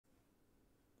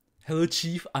Hello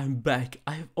Chief, I'm back.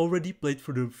 I have already played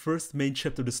through the first main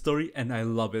chapter of the story and I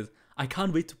love it. I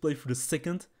can't wait to play through the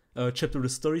second chapter of the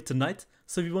story tonight.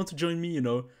 So if you want to join me,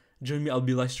 join me. I'll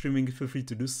be live streaming. Feel free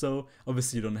to do so.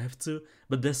 Obviously you don't have to.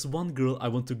 But there's one girl I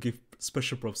want to give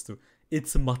special props to.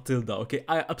 It's Matilda, okay?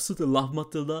 I absolutely love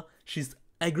Matilda. She's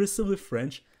aggressively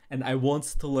French and I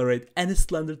won't tolerate any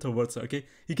slander towards her, okay?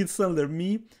 You can slander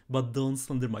me, but don't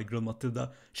slander my girl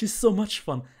Matilda. She's so much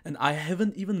fun and I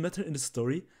haven't even met her in the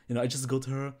story. I just got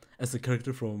her as a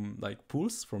character from like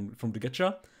Pools, from the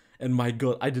gacha. And my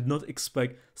god, I did not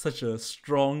expect such a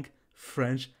strong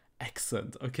French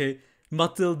accent, okay?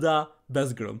 Matilda,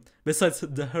 best girl. Besides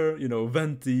her,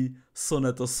 Venti,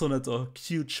 Sonetto,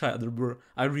 cute child, bro.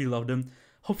 I really love them.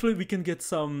 Hopefully we can get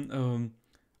some,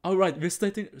 alright, we're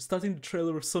starting the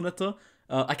trailer with Sonetto.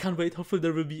 I can't wait, hopefully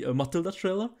there will be a Matilda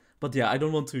trailer. But yeah, I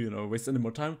don't want to, waste any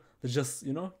more time. Let's just,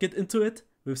 get into it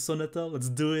with Sonetto. Let's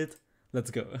do it. Let's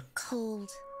go. Cold,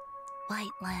 white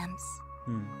lamps,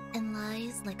 and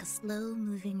lies like a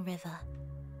slow-moving river,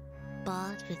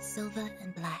 barred with silver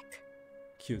and black.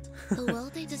 Cute. The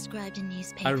world they described in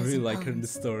newspapers I really and like her in the poems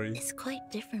story. is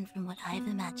quite different from what I've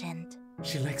imagined.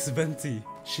 She likes Venti.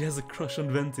 She has a crush on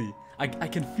Venti. I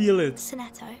can feel it.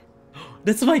 Sonetto.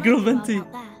 That's my girl Venti.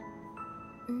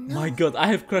 No, My god, I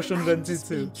have crush on I'm Venti just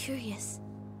too. being curious.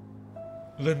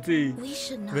 Venti. We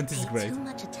should not Venti's pay great. too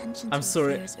much attention I'm to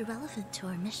sorry. affairs irrelevant to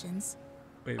our missions.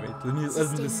 Wait, let me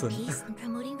Sustaining listen. peace and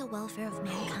promoting the welfare of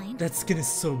mankind That skin is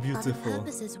so are the beautiful.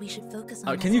 purposes we should focus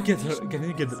on. Can as you our get her? nation Can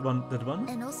you get members. that one?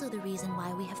 And also the reason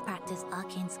why we have practiced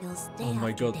arcane skills day Oh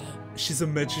my after god, day. she's a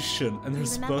magician and her We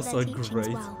remember spells their are teachings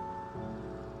great.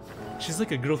 well. She's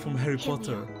like a girl from Harry Here we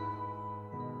Potter.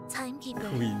 Timekeeper,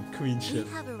 Queen we shit.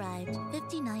 have arrived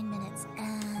 59 minutes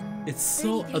and It's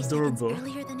so 33 seconds adorable.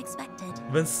 earlier than expected.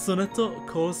 When Sonetto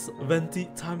calls Venti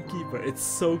Timekeeper, it's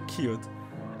so cute.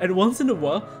 And once in a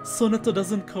while, Sonetto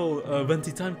doesn't call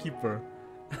Venti Timekeeper.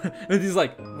 And he's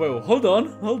like, whoa, hold on.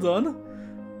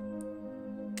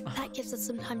 That gives us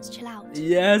some time to chill out.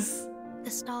 Yes.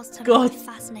 The stars turn God. out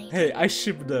fascinating. Hey, I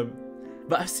ship them.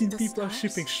 But I've seen The people are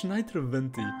stars? shipping Schneider and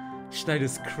Venti.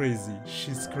 Schneider's crazy.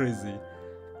 She's crazy.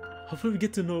 Hopefully we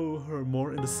get to know her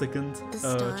more in the second The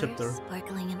stars chapter.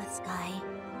 sparkling in the sky.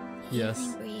 Yes.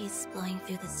 Evening breeze blowing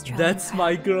through the straw. That's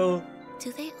my girl.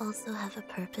 Do they also have a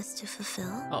purpose to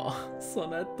fulfill? Oh,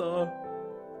 Sonetto.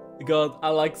 God, I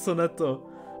like Sonetto.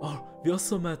 Oh, we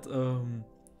also met a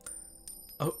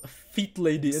feet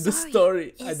lady in the Sorry,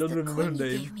 story. I is don't the remember her coin you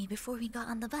name. gave me before we got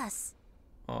on the bus.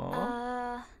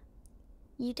 Aww.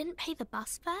 You didn't pay the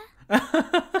bus fare?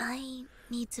 I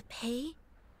need to pay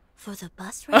for the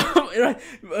bus ride?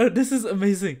 Right, this is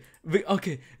amazing.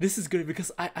 Okay, this is great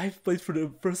because I've played for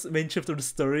the first main chapter of the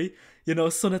story.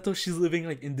 Sonetto, she's living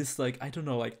like in this like, I don't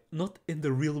know, like not in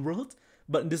the real world,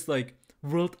 but in this like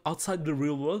world outside the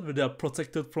real world where they are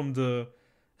protected from the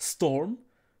storm.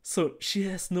 So she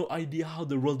has no idea how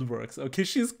the world works. Okay,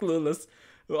 she's clueless.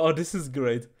 Oh, this is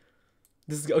great.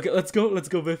 This is okay. Let's go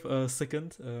with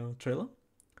second trailer.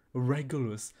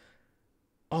 Regulus.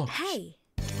 Oh, Hey,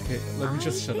 okay. Let me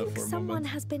just shut up think for a someone moment.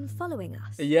 has been following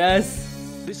us. Yes,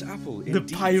 This apple the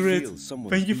indeed pirate. feels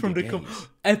someone's Thank you from the eager gaze.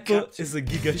 Apple Captain, is a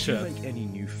giga Did you chat. make any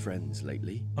new friends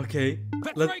lately? Okay,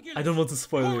 That's Regulus. I don't want to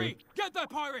spoil you. Hurry, get that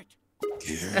pirate!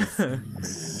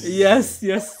 Yes.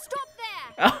 Stop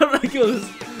there! Regulus.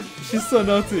 She's so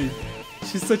naughty.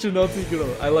 She's such a naughty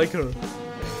girl. I like her.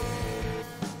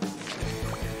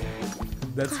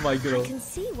 That's my girl. I can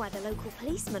see why the local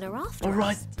policemen are after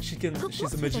Alright, us. she's But a what's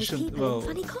with those magician. people in Well,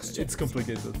 funny costumes? it's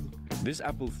complicated. This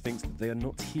apple thinks that they are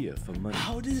not here for money.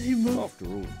 How did he move? After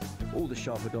all the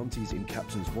Sharpodontes in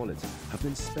Captain's wallet have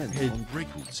been spent Hey. on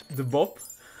Pickles. The bob?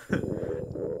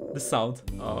 The sound.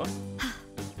 Oh.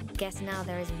 Guess now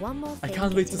there is one more I thing.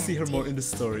 can't wait to Getian see her to more do. in the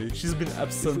story. She's been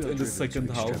absent If we are in the driven second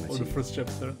to half or the extremity, first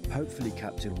chapter. Hopefully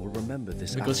Captain will remember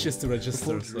this Because she apple has to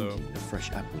register, before so... drinking the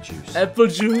fresh apple juice. Apple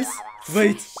juice?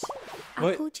 Wait.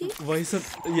 Why, Apple juice? why is it...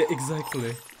 Yeah,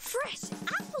 exactly. Fresh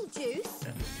apple juice?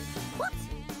 What?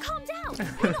 Calm down.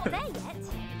 We're not there yet.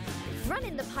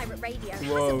 Running the pirate radio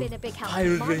Whoa. hasn't been a big help.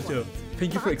 Pirate in my radio. world.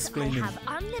 Thank you for But explaining. I have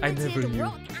I never unlimited knew.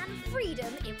 rock and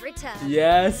freedom in return.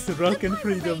 Yes, rock The and pirate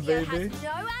freedom, radio baby. has no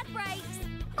ad breaks.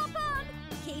 Hop on.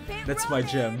 Keep it That's my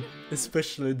jam, rolling.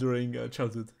 especially during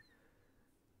childhood.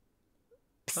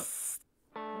 Psst.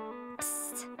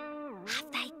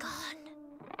 Have they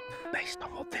gone? Based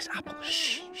on what this apple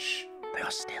shh, they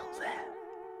are still there.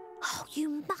 Oh,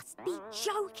 you must be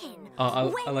joking. I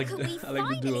when like can the- we I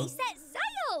like the duo. finally set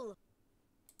sail?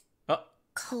 Oh,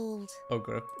 Cold, oh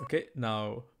crap. Okay,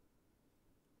 now...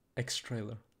 X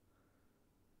trailer.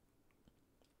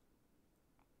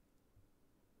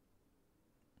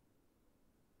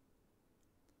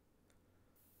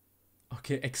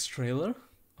 Okay, X trailer.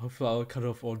 Hopefully I'll cut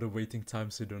off all the waiting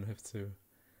time so you don't have to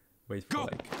wait for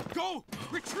Go!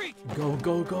 Retreat!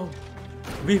 Go!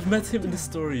 We've met him in the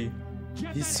story.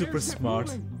 He's super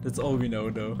smart. That's all we know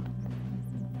though.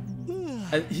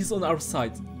 And he's on our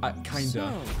side. Kinda.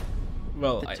 So,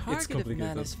 well, the it's target of complicated.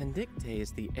 Manus Vindictae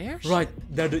is the airship. Right,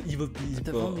 they're the evil But they've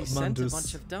people. only sent a Mandus.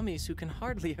 bunch of dummies who can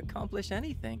hardly accomplish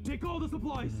anything. Take all the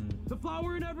supplies, the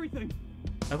flour and everything.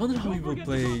 I wonder how Don't he will forget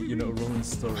the play, coffee you know, beans.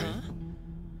 Roland's story. Huh?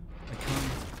 I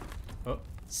can't. Oh,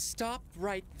 Stop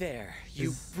right there, you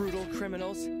Is- brutal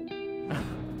criminals.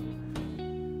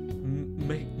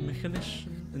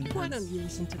 mechanician. Why don't you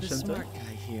listen to the Shanta? smart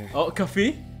guy here? Oh,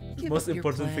 coffee. Give Most up your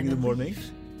important plan thing in the and morning.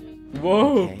 leave.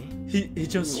 Whoa! Okay. He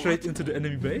jumped straight into the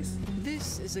enemy base.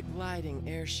 This is a gliding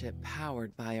airship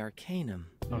powered by Arcanum.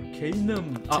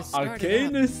 Arcanum. To start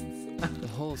it up, Arcanist. The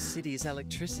whole city's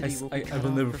electricity will I be cut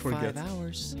will off never for forget. 5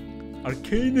 hours.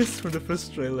 Arcanist from the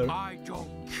first trailer. I don't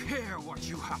care what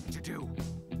you have to do.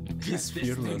 He's Get this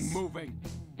fearless. thing moving.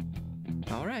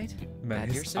 All right. Man,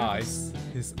 at your his service.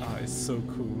 eyes, so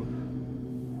cool.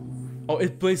 Oh,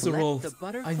 it plays a Let role. the I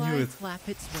butterfly knew it. flap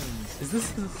its wings. Is this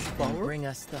his And power? bring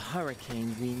us the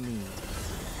hurricane we need.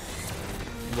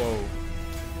 Whoa.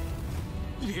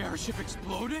 The airship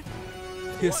exploded?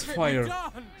 He has What have you fire.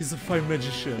 done? He's a fire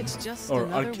magician. It's just or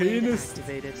another way to arcanist.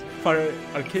 activate it. Fire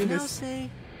Now arcanist. say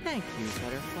thank you,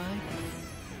 butterfly.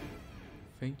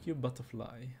 Thank you,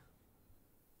 butterfly.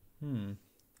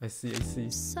 I see.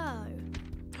 So,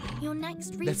 your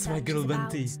next research That's my girl is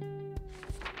about Venti.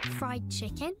 fried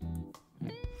chicken?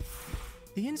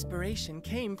 The inspiration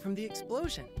came from the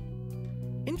explosion.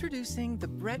 Introducing the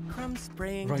breadcrumb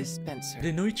spraying Right. dispenser.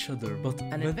 They know each other, but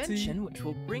An Venti, invention which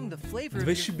will bring the flavor the of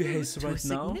way your she food behaves to right a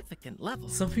now, significant level.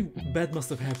 something bad must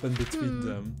have happened between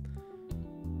them.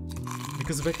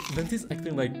 Because Venti's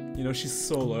acting like, you know, she's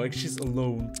solo, like she's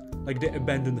alone. Like they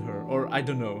abandoned her, or I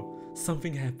don't know.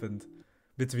 Something happened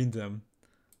between them.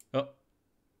 Oh,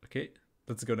 okay.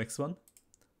 Let's go next one.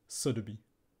 Sotheby.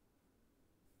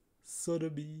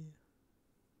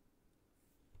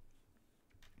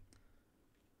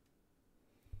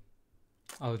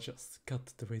 I'll just cut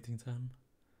the waiting time.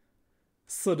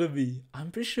 Sotheby.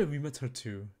 I'm pretty sure we met her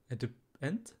too. At the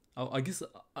end? Oh, I guess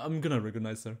I'm gonna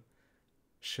recognize her.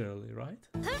 Shirley, right?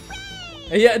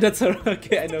 Yeah, that's her.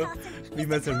 Okay, I know. We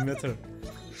met her.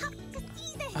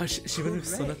 Ah, she went with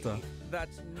Sonetto.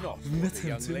 That's not We met what a him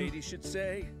young too. lady should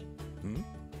say.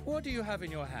 What do you have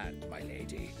in your hand, my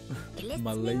lady? My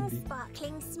Glistening, lady.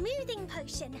 sparkling, smoothing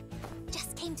potion.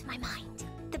 Just came to my mind.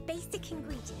 The basic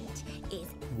ingredient is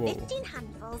Whoa. 15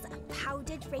 handfuls of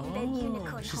powdered rainbow Oh,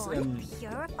 unicorn she's horn,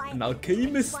 purified an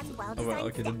alchemist. one Oh, well, well-designed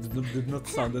okay, set. that did not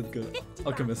sound that good. 50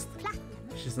 Alchemist. grams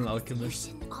platinum, She's an alchemist.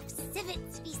 solution of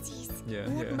civet species. Yeah,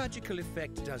 What yeah. magical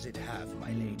effect does it have,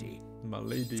 my lady? My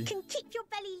lady. Can keep your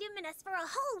belly luminous for a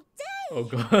whole day. Oh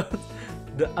god.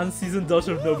 The unseasoned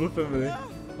daughter of noble family.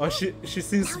 Oh, she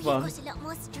seems Now fun. you've got a lot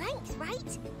more strength,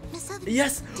 right? Miss Sotheby,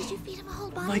 Yes! Did you feed him a whole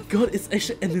Oh bottle? my god, it's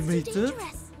actually It's too animated.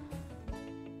 dangerous.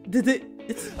 Did they?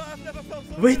 It's. I've never felt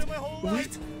so Wait, good in my whole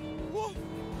life. wait.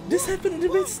 This happened in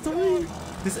the main story.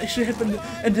 This actually happened,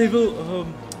 and they will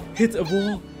hit a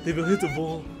wall. They will hit a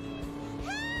wall.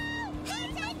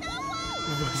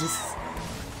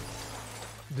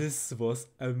 This was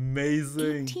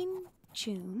amazing. 18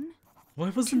 June. Why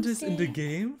wasn't this in the Tuesday,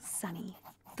 game? Sunny.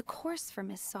 The course for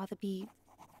Miss Sotheby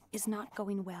is not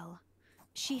going well.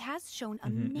 She has shown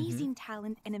amazing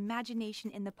talent and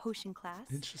imagination in the potion class,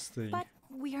 Interesting. but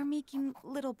we are making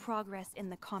little progress in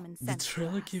the common The sense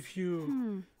trailer class. give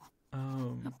you A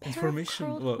pair information.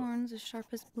 of curled Well, horns as sharp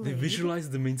as they blade, visualize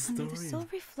the main Under the story.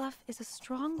 silvery fluff is a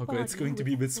strong Okay, it's body going to with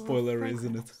be a bit full spoilery,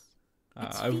 isn't it? fragrance.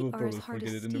 Its I will feet are probably as hard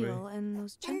forget as it anyway. steel, and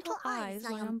those gentle eyes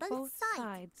lie on both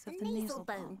sides of the nasal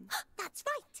bone. That's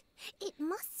right. It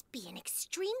must be an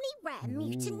extremely rare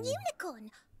mutant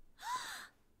unicorn.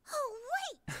 Oh,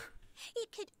 wait!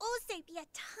 It could also be a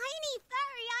tiny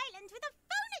furry island with a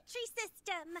phonetry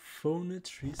system.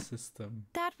 Phonetry system.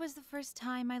 That was the first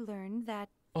time I learned that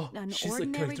Oh, an she's a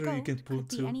ordinary character goat you can pull could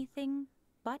be to. anything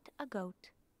but a goat.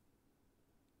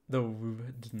 No, we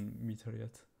didn't meet her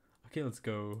yet. Okay, let's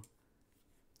go.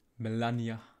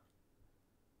 Melania.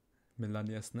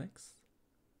 Melania's next.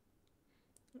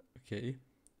 Okay.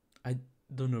 I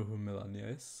don't know who Melania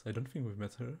is. I don't think we've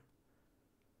met her.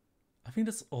 I think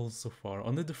that's all so far.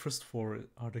 Only the first 4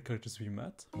 are the characters we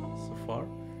met so far.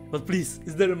 But please,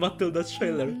 is there a Matilda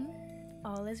trailer?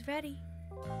 All is ready.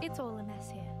 It's all a mess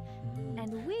here.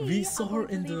 And We saw are her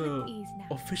going to in leave the with ease now.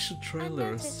 official And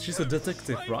trailers. notice- She's a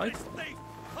detective, right?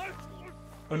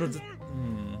 Oh no,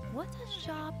 What a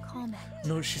sharp comment.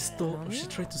 no, she stole. She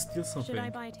tried to steal Should something. I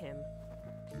bite him?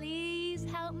 Please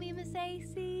help me, Miss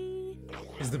AC.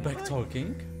 Is the back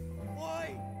talking?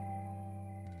 Why?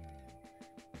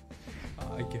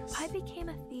 I guess. I became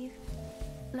a thief.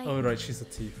 Like, Oh right, she's a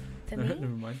thief. For Never me,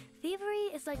 mind. thievery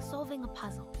is like solving a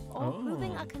puzzle or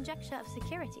proving a conjecture of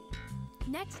security.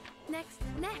 next.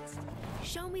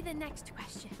 Show me the next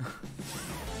question.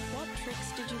 What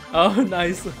tricks did you come Oh,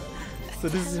 nice. So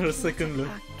this is her second look.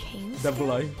 Arcane Double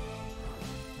skill? eye.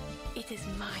 It is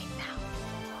mine now.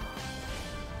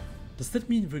 Does that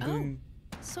mean we're going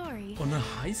Sorry. on a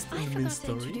heist I in the main forgot to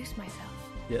story? introduce myself.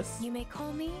 Yes. You may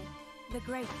call me the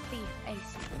Great Thief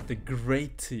Ace. The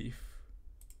Great Thief.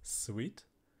 Sweet.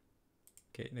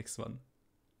 Okay, next one.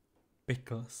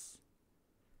 Pickles.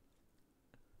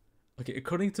 Okay,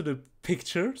 according to the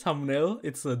picture thumbnail,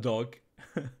 it's a dog.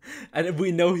 And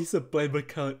we know he's a playable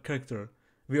character.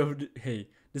 We already, hey,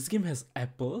 this game has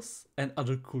apples and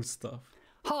other cool stuff.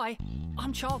 Hi,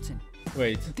 I'm Charlton.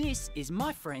 Wait. This is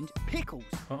my friend Pickles.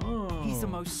 Oh. He's the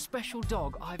most special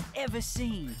dog I've ever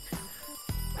seen.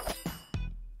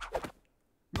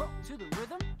 Rock to the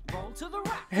rhythm, roll to the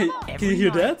rap. Hey, Come on. can you hear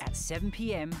Every night that? At 7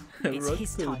 p.m, it's Rock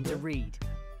his to time the- to read.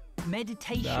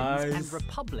 Meditations Nice. and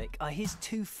Republic are his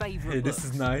two favorite Hey, books. this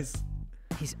is nice.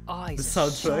 His eyes The are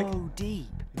soundtrack. so deep.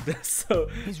 That's so.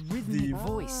 His rhythmic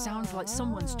voice sounds like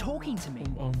someone's talking to me.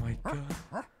 Oh my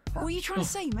god. What are you trying to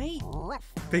say, mate?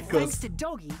 Pickles. Thanks to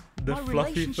Doggy, The my fluffy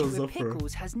relationship with philosopher.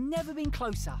 Pickles has never been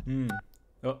closer.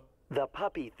 Oh. The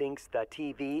puppy thinks the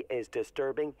TV is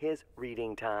disturbing his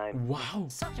reading time. Wow.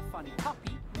 Such a funny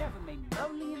puppy, never made me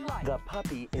lonely in life. The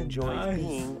puppy enjoys Nice.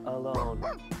 being alone,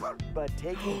 but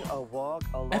taking a walk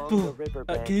along Apple, the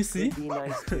riverbank can you see? could be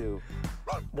nice too.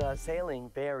 The sailing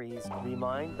berries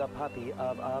remind the puppy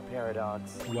of a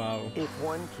paradox. Wow. If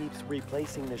one keeps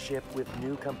replacing the ship with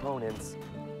new components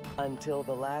until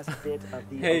the last bit of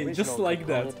the Hey, original just like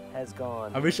that. component has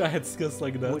gone, I wish I had skills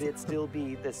like that. would it still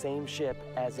be the same ship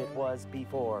as it was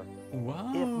before?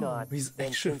 Wow. If not, He's then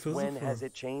extra since when philosopher. has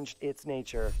it changed its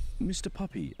nature? Mr.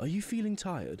 Puppy, are you feeling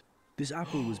tired? This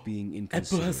apple was being Apple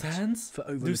inconsiderate has hands? for Do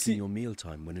you overlooking see, your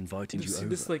mealtime when inviting do you you see over.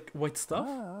 this like white stuff?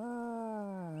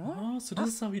 Oh, so this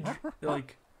is how he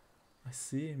like. I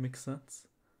see, makes sense.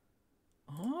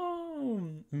 Oh,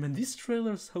 man, these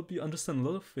trailers help you understand a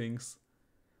lot of things.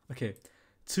 Okay,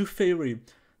 to Fairy.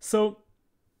 So,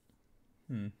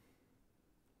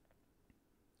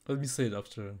 let me say it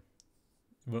after,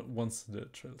 once the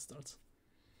trailer starts.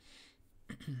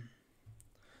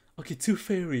 Okay, to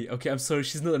Fairy. Okay, I'm sorry,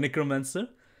 she's not a necromancer,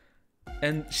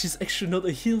 and she's actually not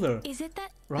a healer. Is it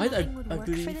that Right? nothing would I work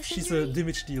for believe this she's injury? a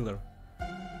damage dealer.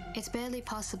 It's barely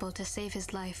possible to save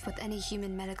his life with any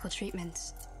human medical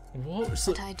treatments. Whoa,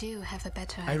 so But I do have a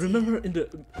better I idea. remember in the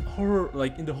horror,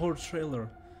 like in the horror trailer.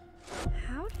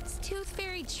 How does Tooth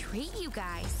Fairy treat you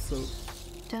guys? So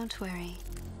Don't worry.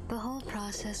 The whole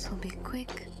process will be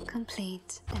quick,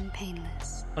 complete, and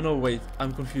painless. oh no, wait,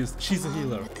 I'm confused. She's a Along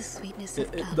healer. with the sweetness of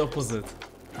The plums. opposite.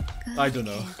 I don't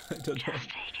know. I don't know.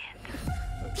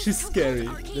 She's scary.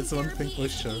 That's one thing for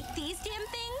sure. Eat these damn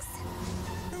things?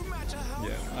 No matter how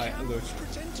Yeah, I look.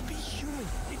 pretend to be human,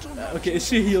 it'll Okay, is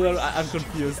she a healer? I'm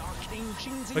confused.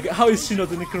 Okay, how is she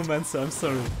not a necromancer? I'm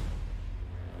sorry.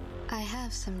 I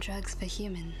have some drugs for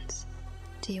humans.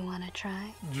 Do you want to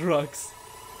try? Drugs.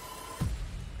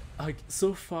 Like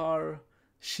so far,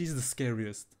 she's the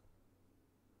scariest.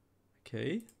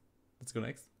 Okay, let's go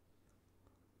next.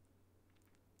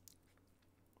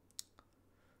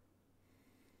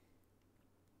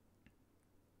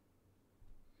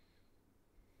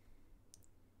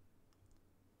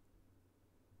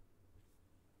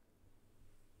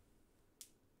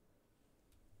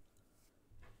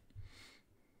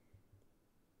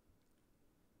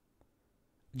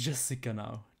 Jessica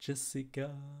now.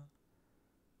 Jessica.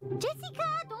 Jessica,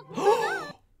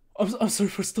 don't. I'm sorry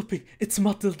for stopping. It's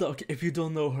Matilda. Okay, if you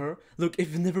don't know her, look,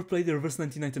 if you've never played the Reverse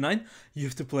 1999, you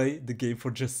have to play the game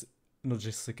for not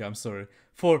Jessica, I'm sorry.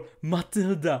 For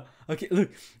Matilda. Okay, look.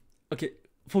 Okay,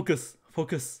 focus,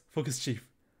 Chief.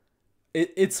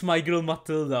 It's my girl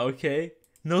Matilda, okay?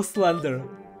 No slander.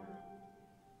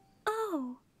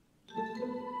 Oh.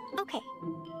 Okay.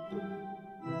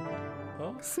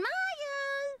 Oh, Smile!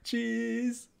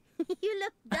 cheese. You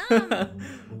look dumb.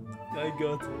 I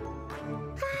got.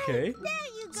 Okay, There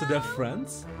you go. so they're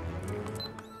friends.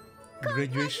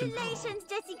 Graduation. Congratulations,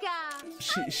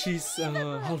 Jessica. She's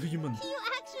half human. You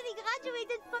actually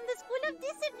graduated from the School of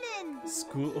Discipline.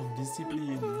 School of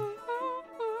Discipline.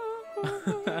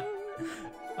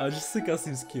 Jessica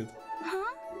seems cute.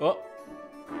 Huh? Oh,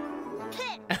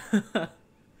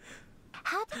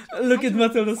 How did you look at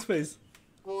Matilda's face.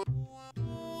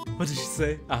 What did she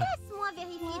say? Ah, Laisse-moi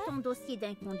vérifier ton dossier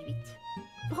d'inconduite.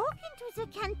 broke into the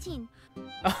canteen,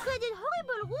 spreaded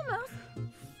horrible rumors,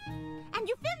 and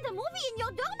you filmed a movie in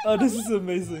your dormitory. Oh, this is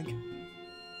amazing.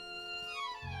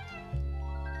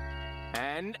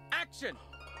 And action!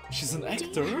 She's an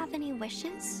actor? Do you have any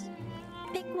wishes?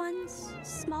 Big ones,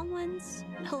 small ones,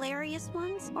 hilarious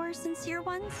ones, or sincere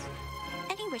ones?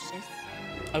 Any wishes?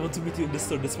 I want to meet you in the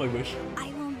store, that's my wish.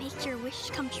 I will make your wish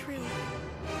come true.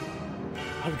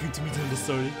 I'm going to meet her in the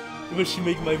story. Will she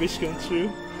make my wish come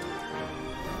true?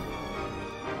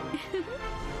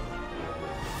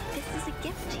 This is a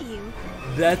gift to you.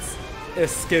 That's a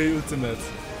scary ultimate.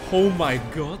 Oh my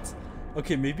god.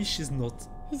 Okay, maybe she's not.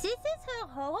 This is her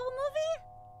horror movie?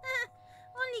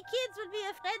 Only kids would be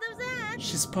afraid of that.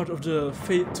 She's part of the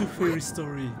Two Fairy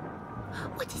story.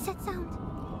 What is that sound?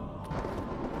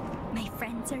 My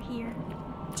friends are here.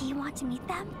 Do you want to meet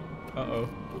them? Uh-oh.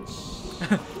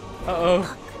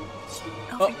 Uh-oh.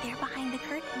 Over there behind the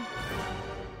curtain.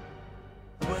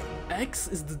 What? X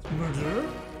is the murderer?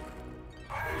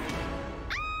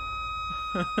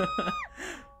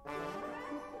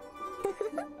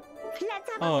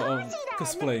 Oh,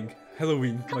 cosplaying.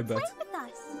 Halloween, my bad.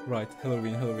 Right,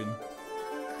 Halloween.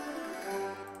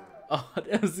 Oh,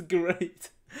 that was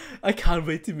great. I can't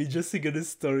wait to meet Jessica in this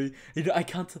story. You know, I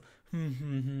can't...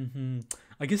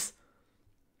 I guess...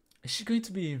 Is she going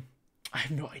to be... I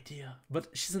have no idea. But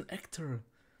she's an actor.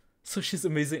 So she's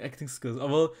amazing acting skills. Oh,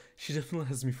 well, she definitely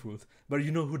has me fooled. But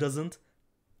you know who doesn't?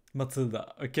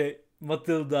 Matilda, okay?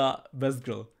 Matilda, best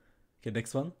girl. Okay,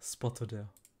 next one. Spathodea.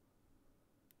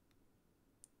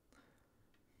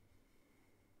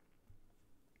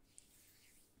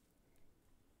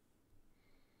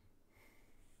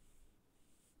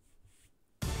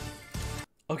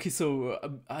 Okay, so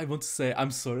I want to say I'm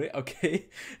sorry, okay?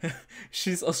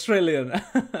 She's Australian.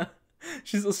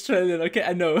 She's Australian, okay?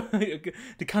 I know.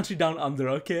 The country down under,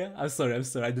 okay? I'm sorry,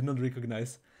 I did not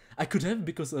recognize. I could have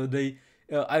because I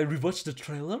rewatched the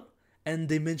trailer and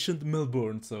they mentioned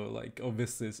Melbourne, so like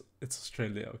obviously it's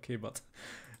Australia, okay? But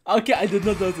okay, I did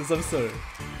not notice, I'm sorry.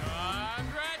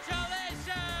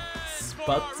 Congratulations!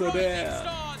 Spathodea!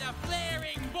 The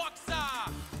flaring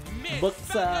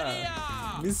boxer!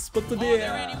 Miss Spathodea! Are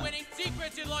there any winning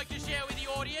secrets you'd like to share with the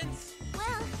audience?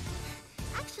 Well,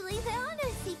 actually, there are no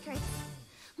secrets.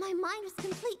 My mind was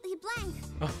completely blank.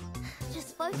 Oh,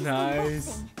 just focused nice. on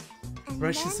boxing. And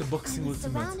right, then she's a boxing I was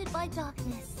ultimate. surrounded by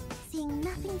darkness, seeing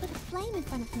nothing but a flame in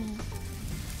front of me.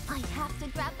 I have to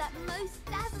grab that most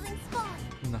dazzling spot.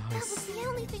 Nice. That was the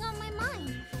only thing on my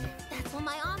mind. That's when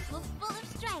my arms were full of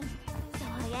strength. So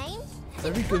I aimed. What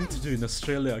are we going to do in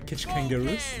Australia? Catch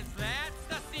kangaroos? That's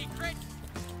the secret.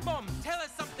 Mom, tell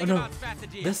us something Oh no, about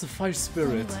Spathodea. that's a fire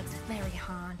spirit. Works very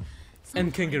hard.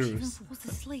 And kangaroos. Falls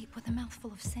asleep with a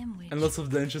mouthful of sandwich. And lots of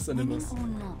dangerous animals.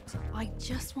 Women or not, I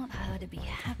just want her to be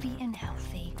happy and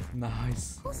healthy.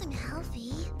 Nice. Wasn't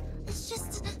healthy. It's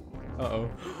just. Uh-oh.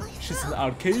 She's an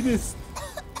arcanist.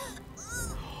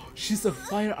 She's a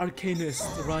fire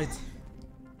arcanist, right?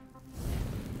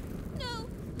 No.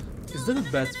 Is that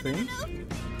a bad thing?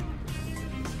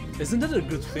 Isn't that a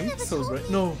good thing? Celebrate?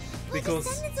 No, because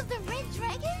Descendants of the Red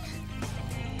Dragon?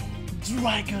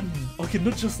 dragon. Okay,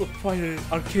 not just a fire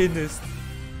arcanist,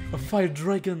 a fire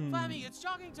dragon Flemmy, it's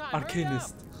jogging time.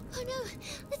 arcanist. Oh no,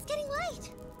 it's getting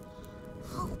late.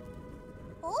 Oh.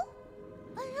 Oh?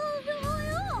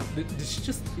 Did she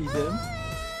just eat him?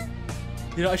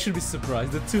 You know, I should be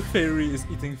surprised. The two fairy is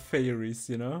eating fairies,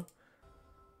 you know.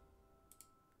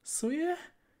 So yeah,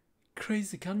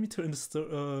 crazy. Can't wait to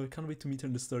meet her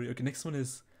in the story. Okay, next one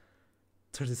is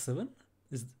 37.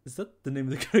 Is that the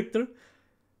name of the character?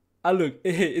 Ah, look.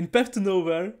 Hey, in Path to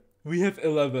Nowhere we have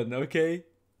 11. Okay,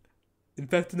 in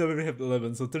Path to Nowhere we have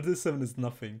 11. So 37 is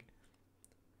nothing.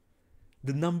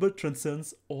 The number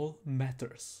transcends all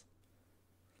matters.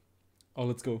 Oh,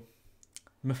 let's go.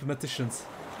 Mathematicians,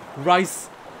 rise.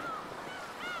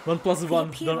 1 plus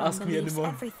 1. Don't ask me anymore.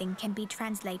 Everything can be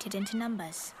translated into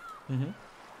numbers.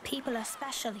 People are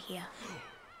special here.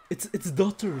 It's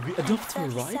daughter. We adopt her,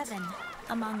 right? 37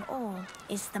 among all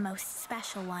is the most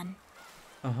special one.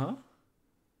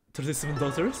 37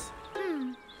 daughters?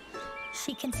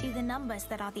 She can see the numbers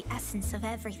that are the essence of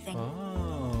everything.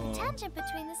 Oh. Tangent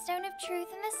between the Stone of Truth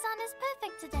and the Sun is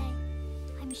perfect today.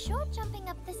 I'm sure jumping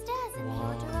up the stairs in the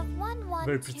order of 1, 1,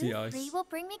 Very 2, pretty eyes. 3 will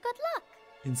bring me good luck.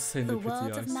 Insanely The pretty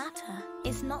world eyes. of matter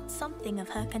is not something of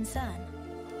her concern.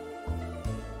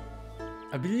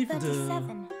 I believe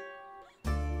 37.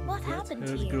 What happened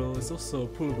to the you? girl is also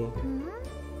pulvo.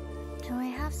 Do I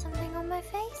have something on my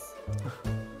face?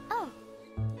 Oh,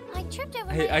 I tripped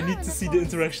over Hey, my I arm need in to the see the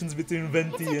forest. interactions between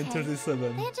Venti It's and okay.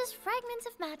 37. They're just fragments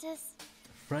of matters.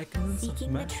 Fragments of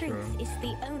Seeking the matter. truth is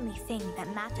the only thing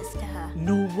that matters to her.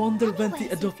 No wonder Anyway, Venti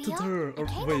adopted Sophia, her. Or I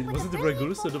came wait, up was with it a the very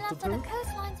Regulus useful adopted plan her? for the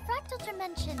coastline's fractal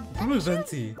dimension. Let Probably me show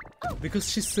Venti. you. Because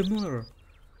she's similar.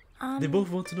 They both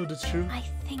want to know the truth. I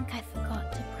think I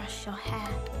forgot to brush your hair.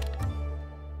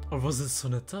 Or was it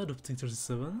Sonetto adopting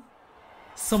 37?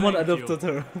 Someone Thank adopted you.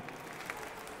 her.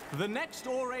 The next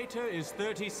orator is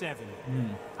 37.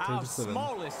 Our 37.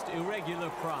 smallest irregular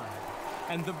prime,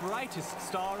 and the brightest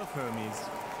star of Hermes.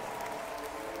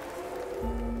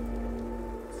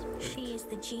 She is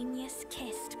the genius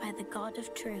kissed by the god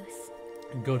of truth.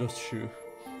 God of truth.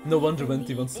 No wonder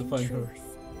Venti wants to Believe find in her.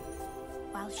 truth,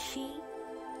 while she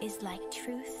is like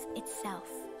truth itself.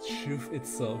 Truth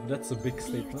itself. That's a big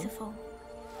statement. Beautiful,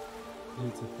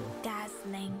 Beautiful.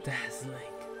 dazzling,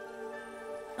 Dazzling.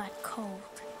 but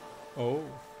cold. Oh.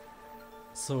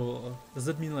 So, does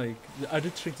that mean like... Are they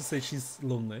trying to say she's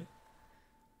lonely?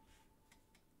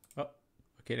 Oh.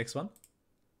 Okay, next one.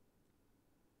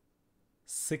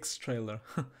 6 trailer.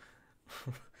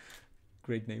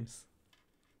 Great names.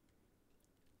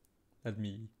 Let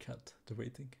me cut the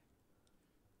waiting.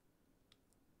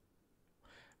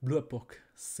 Blue Epoch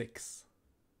 6.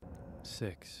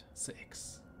 6.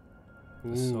 6.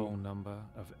 The sole number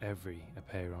of every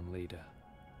Apeiron leader.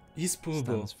 He's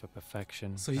provable. Stands for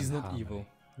perfection. So he's and not harmony. evil.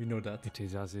 We know that. It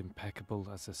is as impeccable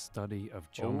as a study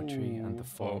of geometry and the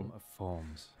form of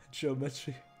forms.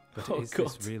 Geometry. But Oh is God.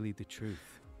 this really the truth?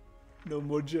 No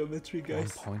more geometry,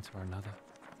 guys. One point or another,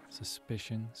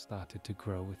 suspicion started to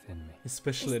grow within me.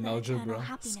 Especially in Is there eternal algebra.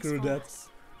 happiness Screw for that. us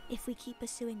if we keep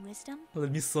pursuing wisdom?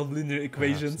 Let me solve linear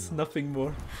equations, nothing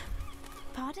more.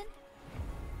 Pardon?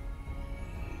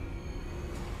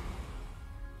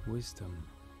 Wisdom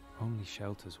only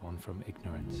shelters one from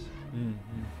ignorance,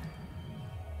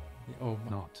 Oh my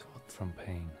not from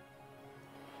pain.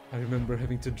 I remember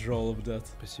having to draw all of that.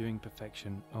 Pursuing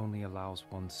perfection only allows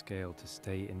one's scale to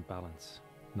stay in balance,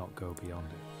 not go beyond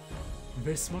it.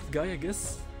 Very smart guy, I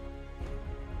guess.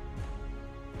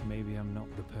 Maybe I'm not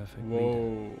the perfect leader.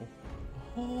 Whoa.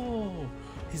 Oh,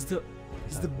 he's the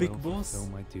big boss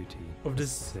fulfill my duty of as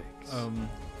this 6.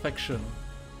 faction.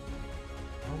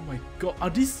 Oh my god, are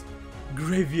these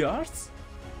graveyards?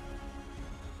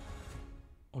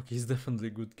 Okay, he's definitely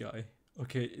a good guy.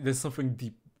 Okay, there's something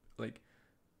deep, like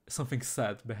something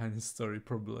sad behind his story,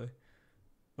 probably.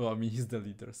 Well, I mean, he's the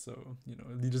leader, so you know,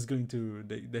 leaders going to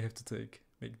they have to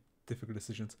make difficult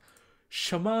decisions.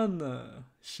 Shamane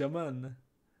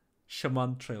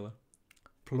trailer,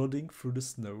 plodding through the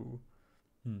snow.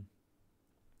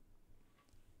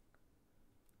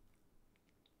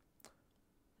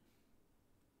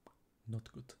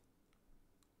 Not good.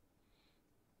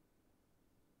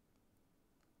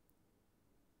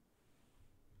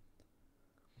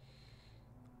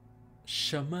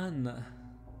 Shamane,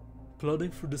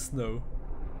 plodding through the snow.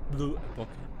 Blue Epoch.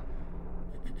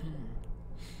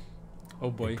 Oh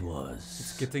boy, It was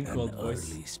it's getting an cold,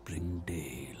 boys. early spring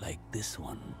day like this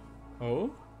one.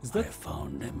 Oh, is that I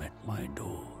found him at my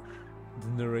door. the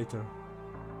narrator?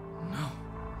 No,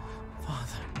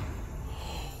 Father.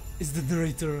 Is the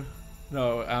narrator?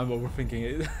 No, I'm overthinking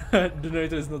it. The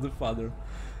narrator is not the father.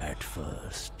 At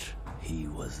first, he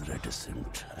was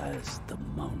reticent as the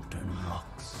mountain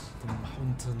rocks. The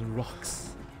mountain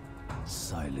rocks.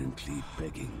 Silently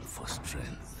begging for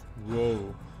strength.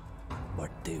 Whoa.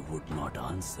 But they would not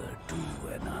answer to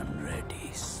an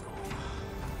unready soul.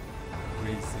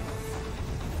 Crazy.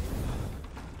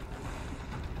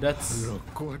 That's...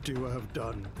 Look what you have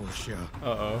done, Portia.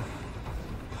 Uh-oh.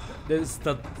 There's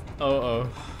that... Uh-oh.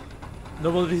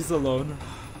 Nobody's alone.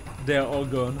 They're all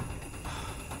gone.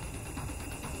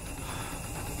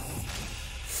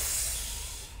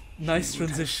 Nice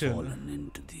transition. Fallen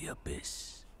into the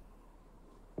abyss.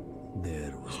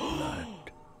 There was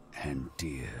blood and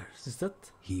tears. Is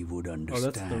that? He would that's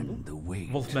understand the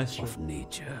weight Wolfmaster. of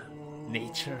nature.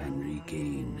 Nature. And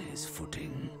regain his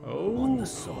footing Oh, on the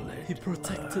solid. he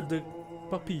protected the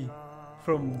puppy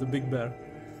from the big bear.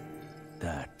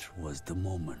 That was the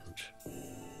moment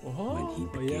Oh, when he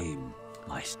yeah. became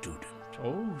my student.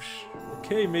 Oh,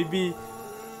 okay, maybe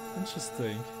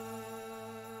interesting.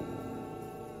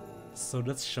 So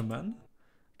that's Shamane.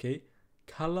 Okay,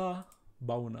 Kaalaa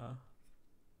Baunaa.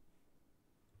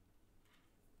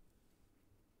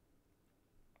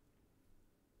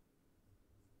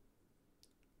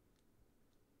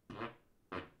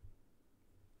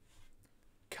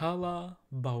 Kaalaa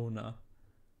Baunaa.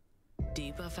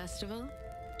 Deepa Festival?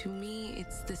 To me,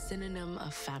 it's the synonym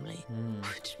of family,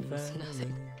 which means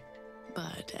nothing.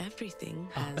 But everything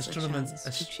has a chance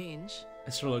to change.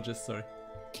 Astrologist, sorry.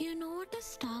 Do you know what a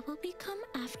star will become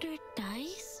after it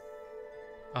dies?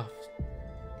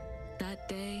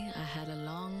 day, I had a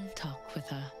long talk with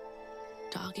her,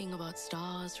 talking about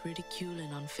stars,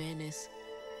 ridiculing unfairness.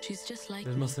 She's just like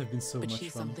that me, must have been so but much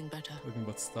she's fun. something better. Talking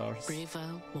about stars. Braver,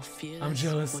 more fearless, I'm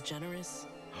jealous. more generous.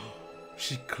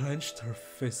 She clenched her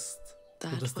fist.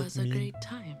 That what does was that a mean? great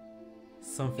time.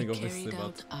 Something we obviously carried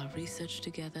about. out our research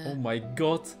together. Oh my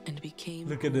god! And became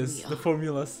look at who this, we the are.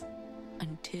 formulas.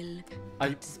 Until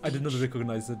I did not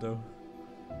recognize it though.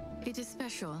 It is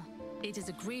special. It is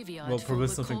a graveyard Well, filled probably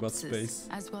with something about corpses, space.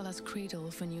 as well as cradle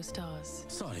for new stars.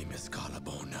 Sorry, Miss Kaalaa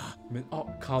Baunaa. Oh,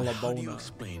 Kaalaa How do you Baunaa.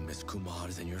 explain Miss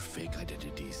Kumar's and your fake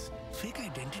identities? Fake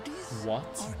identities?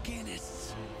 What?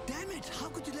 Arcanists. Damn it! How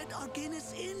could you let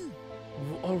Arcanists in?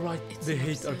 Alright, they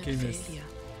hate Arcanists.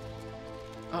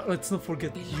 Let's not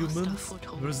forget We humans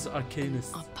versus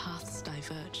Arcanists. Our paths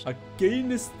diverged.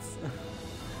 Arcanists!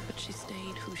 But she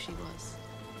stayed who she was.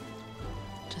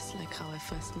 Just like how I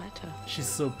first met her. She's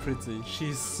so pretty.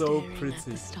 She's so Staring pretty. at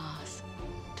the stars,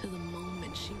 to the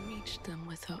moment she reached them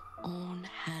with her own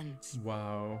hands.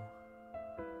 Wow.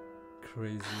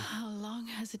 Crazy. How long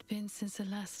has it been since the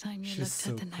last time you She's looked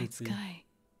so at the night pretty. sky?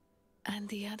 And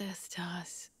the other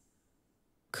stars?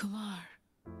 Kumar.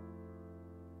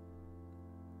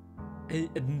 Hey,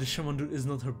 and the shaman dude is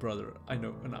not her brother. I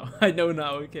know now. I know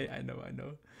now. Okay, I know.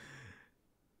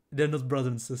 They're not brother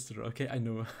and sister. Okay, I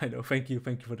know. Thank you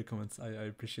for the comments. I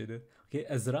appreciate it. Okay,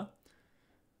 Ezra.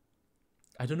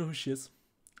 I don't know who she is,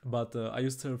 but I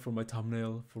used her for my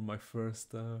thumbnail for my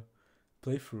first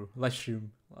playthrough live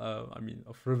stream. I mean,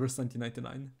 of Reverse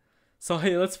 1999. So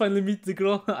hey, let's finally meet the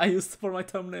girl I used for my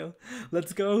thumbnail.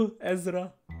 Let's go,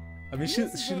 Ezra. I mean, she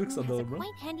looks adorable. Has a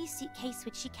quite handy suitcase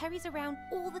which she carries around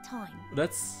all the time.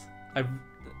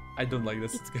 I don't like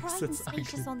this. It's bright and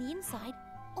spacious on the inside,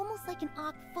 almost like an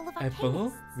ark full of arcanists.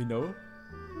 Apple, we know.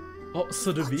 Oh,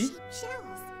 Sotheby. Cheap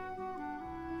shells.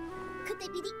 Could they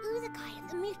be the Urukai of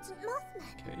the mutant Mothman?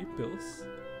 Okay, pills.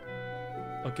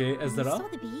 Okay, Ezra.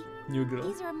 Sotheby, new girl.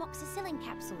 these are amoxicillin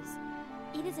capsules.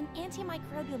 It is an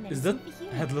antimicrobial medicine Is that for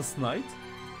humans. Headless Knight?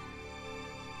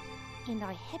 And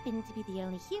I happen to be the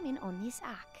only human on this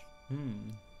ark.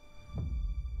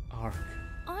 Ark.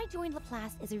 I joined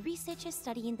Laplace as a researcher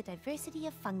studying the diversity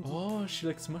of fungi. Oh, she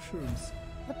likes mushrooms.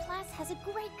 Laplace has a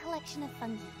great collection of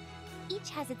fungi. Each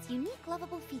has its unique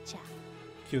lovable feature.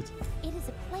 Cute. It is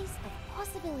a place of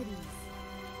possibilities.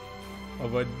 Oh,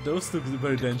 but those look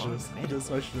very dangerous. Those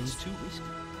mushrooms. Too risky.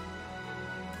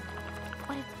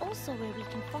 But it's also where we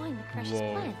can find the precious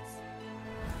plants.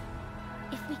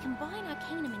 If we combine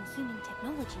Arcanum and human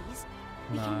technologies,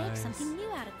 we can make something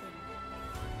new out of them.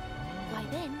 Why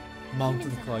then,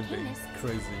 Mountain humans and climbing. Arcanists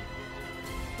Crazy.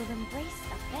 will embrace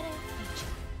a better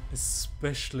future.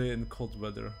 Especially in cold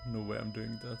weather. No way I'm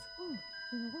doing that.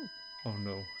 Oh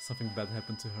no, something bad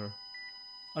happened to her.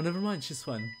 Oh, never mind, she's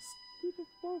fine. He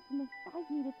just fell from a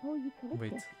 5-meter tall eucalyptus.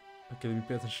 Wait. Okay, let me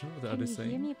pay attention. What are they Can you hear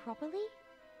saying? me properly?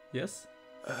 Yes?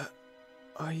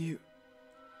 Are you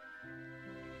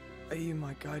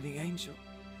my guiding angel,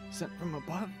 sent from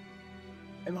above?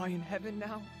 Am I in heaven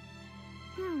now?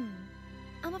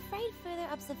 I'm afraid further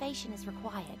observation is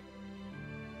required.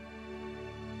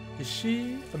 Is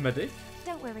she a medic?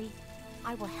 Don't worry,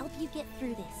 I will help you get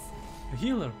through this. A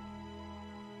healer?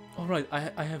 Alright, I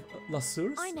have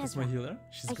Lasurs I'm as my Ezra, healer.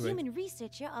 She's a great. human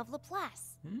researcher of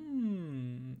Laplace.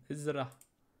 Ezra.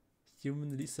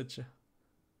 Human researcher.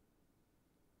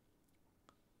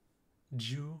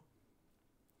 Jiu.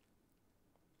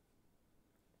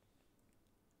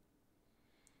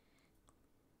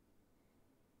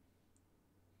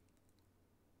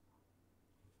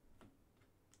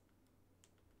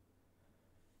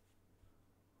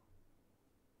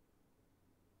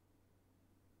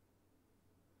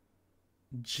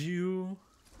 Jiu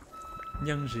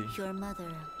Niangzi. Your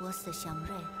mother was the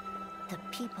Shamane, the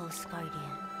people's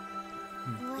guardian.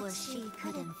 What she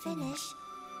couldn't finish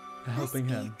A helping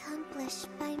must hand. be accomplished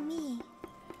by me.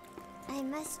 I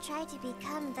must try to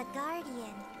become the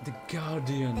guardian. The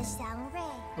guardian The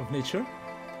Shamane. of nature.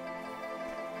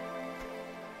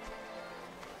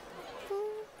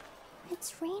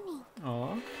 It's raining.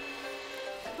 Aww.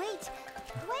 Wait.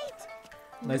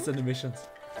 Nice animations.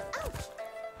 Ouch.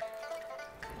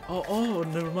 Oh,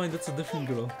 never mind. That's a different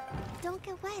girl. Don't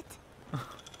get wet.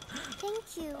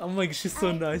 Thank you. Oh my god, she's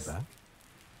so nice.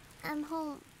 I'm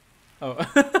home. Oh.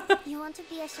 You want to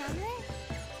be a Shamane?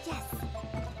 Yes.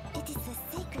 It is a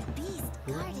sacred beast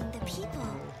guarding the people.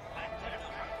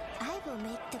 I will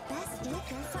make the best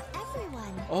liquor for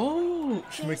everyone. Oh,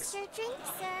 she Here's makes your drink,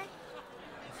 sir.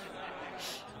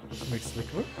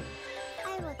 liquor.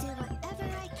 I will do whatever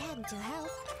I can to help.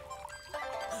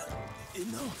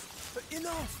 Enough.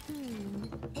 Enough!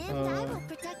 And I will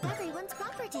protect everyone's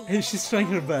property. Hey, she's trying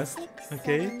her best.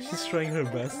 Okay, she's trying her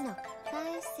best. No,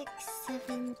 5, 6,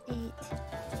 7, 8.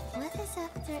 What is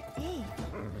after 8?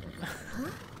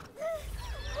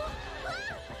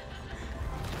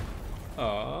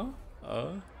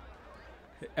 Huh?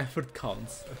 Effort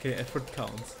counts. Okay, effort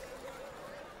counts.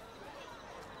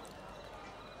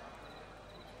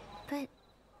 But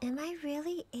am I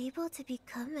really able to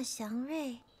become a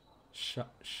Xiangrui?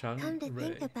 Come to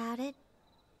think about it,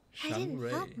 I didn't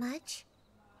help much.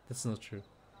 That's not true.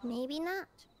 Maybe not.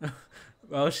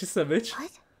 Well, she's a bitch.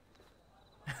 What?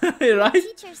 Right? The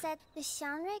teacher said the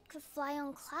Xiangrui could fly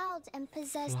on clouds and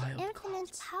possessed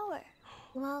infinite power.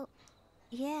 Well,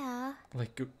 yeah.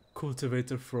 Like a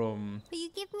cultivator from Will you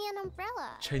give me an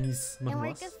umbrella? Chinese And we're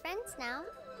manhwas. good friends now.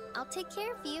 I'll take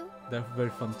care of you. They're very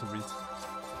fun to read.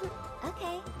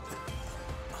 Okay.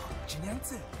 Jiu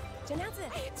Niangzi! Jiu Niangzi!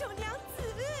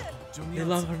 They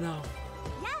love her now.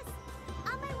 Yes!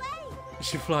 On my way! Is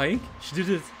she flying? She did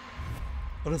it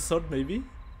on a sword, maybe?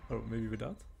 Or maybe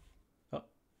without? Oh.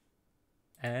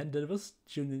 And that was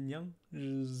Jiu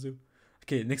Niangzi.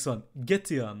 Okay, next one.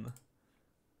 Getian.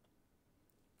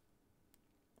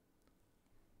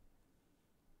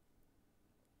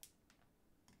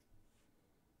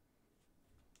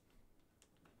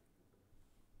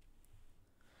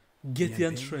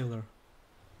 Getian trailer.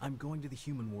 I'm going to the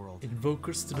human world.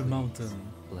 Invokers to the mountain.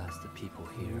 Bless the people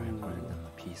here and grant them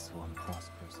a peaceful and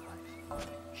prosperous life.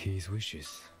 His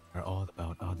wishes are all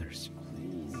about others.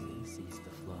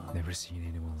 Never seen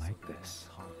anyone like this.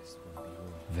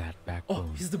 That backbone.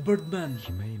 Oh, he's the Birdman.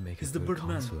 He may make he's a the good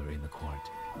Birdman. counselor in the court.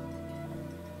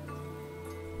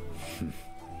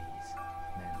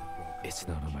 It's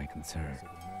none of my concern.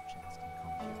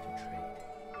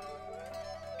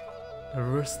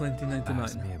 Reverse 1999.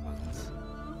 As mere monks,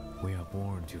 we are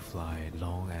born to fly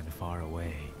long and far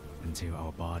away until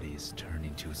our bodies turn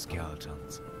into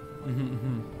skeletons.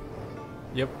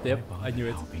 Yep, I knew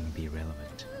it. Helping be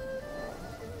relevant,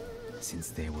 since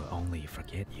they will only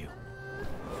forget you.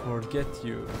 Forget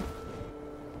you.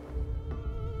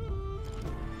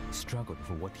 Struggled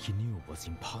for what he knew was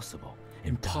impossible.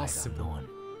 Impossible. And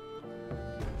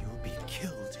died You'll be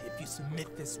killed if you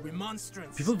submit this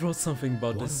remonstrance. People wrote something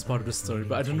about this part of the story,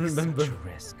 but I don't remember.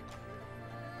 Risk.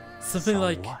 Something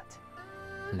like. What?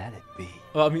 Let it be.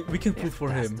 Well, I mean, we can pull If for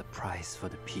that's him. the price for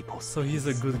the people's So he's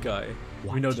a good guy.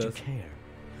 Why We know did that. you care?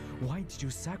 Why did you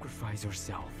sacrifice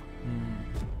yourself?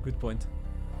 Good point.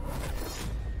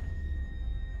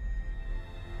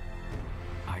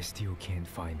 I still can't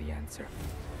find the answer,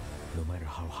 no matter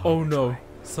how hard Oh I no. try.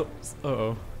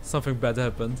 So, something bad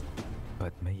happened.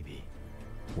 But maybe,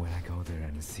 when I go there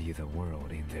and see the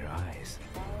world in their eyes,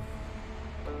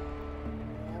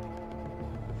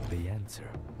 the answer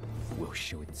will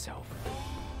show itself.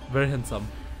 Very handsome.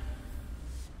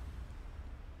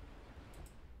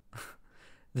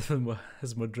 This one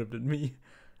has more drip than me.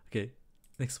 Okay,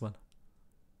 next one.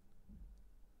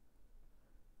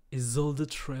 Isolde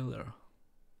trailer.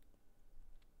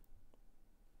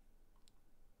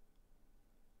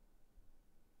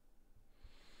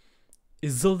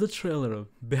 Isolde trailer,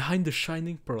 behind the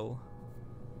shining pearl.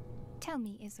 Tell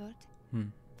me, Isolde,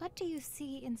 what do you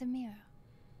see in the mirror?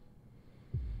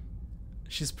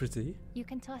 She's pretty. You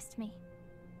can trust me.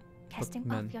 But Casting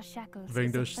man, off your shackles wearing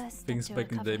is the those first step things to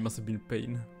back in the day recovery. must have been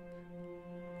pain.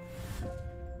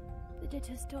 The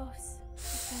Dittersdorfs, a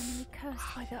family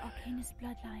cursed by the Arcanist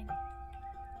bloodline.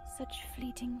 Such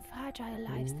fleeting, fragile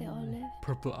lives they all live.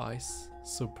 Purple eyes,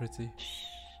 so pretty.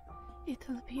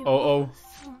 It'll be Oh.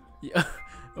 soon. Yeah.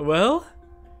 Well,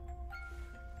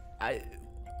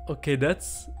 okay,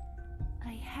 that's.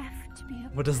 I have to be a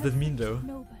What does that mean, though? perfect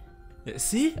noble. Yeah,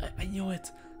 see, I knew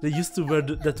it. They used to wear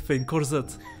that thing, corset.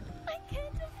 I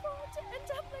can't afford to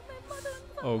end up like my mother and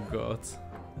father. Oh god.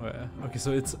 Oh, yeah. Okay,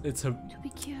 so it's her To be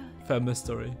cured. family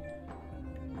story.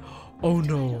 Oh Tried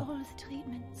no. all the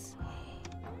treatments.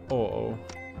 Oh.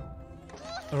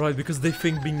 Alright, because they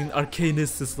think being an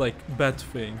arcanist is like bad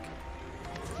thing.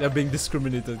 They're being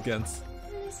discriminated against.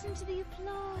 Listen to the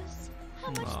applause. How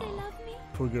much they love me.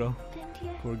 Poor girl.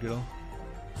 Ventia. Poor girl.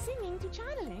 Singing to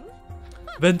channeling?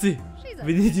 Venti,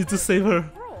 we need you to save her.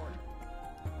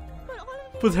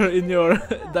 Put her in your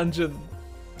dungeon.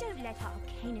 Don't let our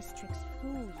arcanist tricks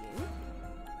fool you.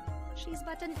 She's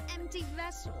but an empty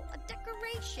vessel, a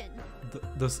decoration.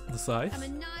 The size? A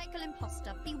maniacal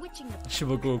imposter, bewitching the She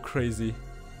will go crazy.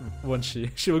 Won't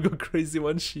she? She will go crazy,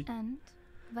 won't she? And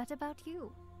what about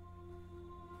you?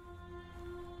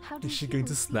 How do Is she you going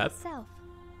to see snap? yourself?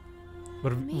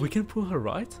 But we can pull her,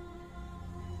 right?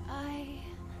 I...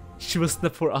 She will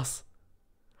snap for us.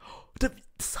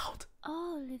 The sound.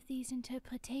 All of these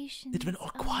interpretations. It went all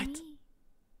quiet. Me,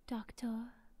 Doctor.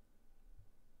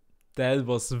 That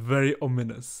was very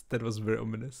ominous. That was very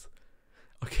ominous.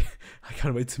 Okay, I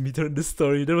can't wait to meet her in this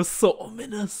story. That was so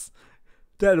ominous.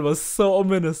 That was so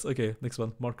ominous. Okay, next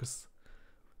one, Marcus.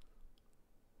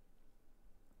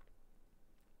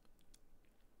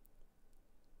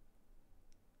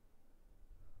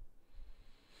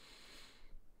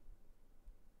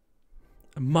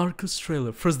 A Marcus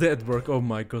trailer. First day at work. Oh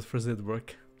my god, first day at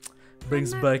work.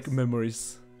 Brings back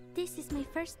memories. This is my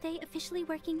first day officially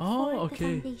working for the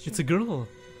Foundation. It's a girl.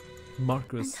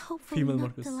 Marcus. Female not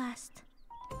Marcus. The last.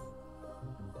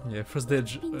 Yeah, first day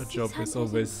job is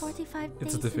always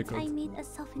it's difficult. I made a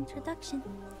self-introduction.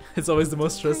 It's always the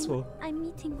most stressful. I'm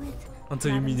meeting with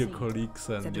until you meet your colleagues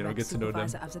and get to know them.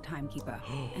 Of the timekeeper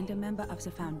and a member of the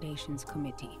Foundation's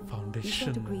committee. Foundation. You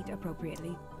should greet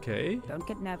appropriately. Okay. Don't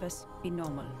get nervous. Be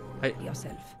normal. Be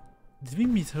yourself. Did we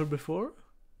meet her before?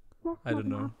 Yes, I don't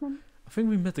know. I think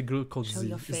we met a girl called Show Z.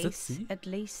 Your Is face, that Z? At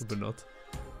least. Probably not.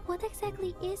 What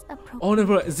exactly is appropriate? Oh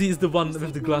no, Z is the one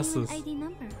with the glasses. ID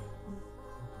number.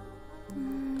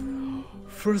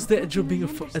 First day at job being a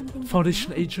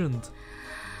Foundation agent.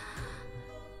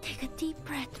 Take a deep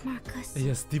breath, Marcus.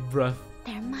 Yes, deep breath.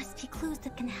 There must be clues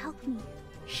that can help me.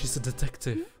 She's a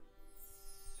detective.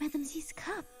 Madame Z's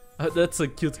cup. That's a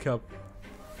cute cup.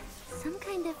 Some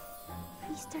kind of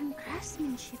Eastern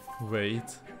craftsmanship. Wait.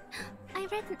 I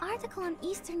read an article on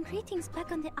Eastern greetings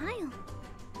back on the Isle.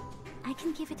 I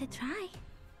can give it a try.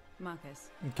 Marcus.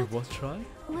 Give what try?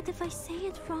 What if I say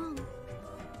it wrong?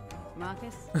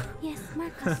 Marcus? Yes,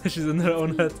 Marcus. She's in her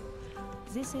own head.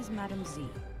 This is Madame Z.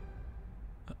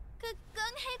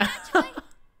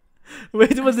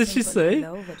 Wait, what did she say?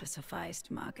 Hello would have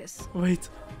sufficed, Marcus. Wait.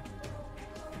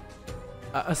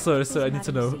 Sorry, I need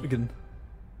to know again.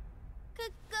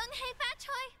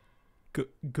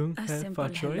 Gung A he simple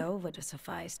fa choi? hello would have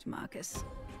sufficed, Marcus.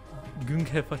 Gung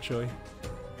he fa choi.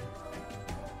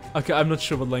 Okay, I'm not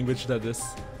sure what language that is.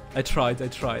 I tried,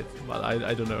 but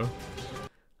I don't know.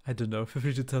 I don't know. Feel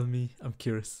free to tell me. I'm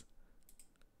curious.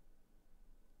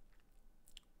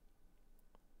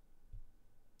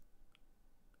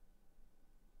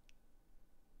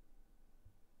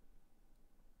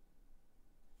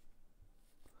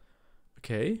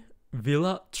 Okay.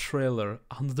 Vila trailer.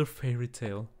 Another fairy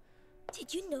tale.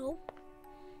 Did you know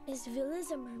Miss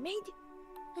Vila's a mermaid?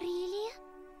 Really?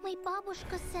 My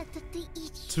babushka said that they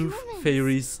eat Tooth humans.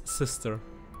 Fairy's sister.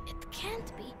 It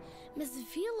can't be. Miss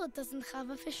Vila doesn't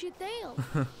have a fishy tail.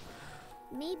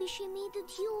 Maybe she made a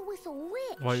deal with a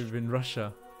witch. Why are you in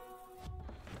Russia?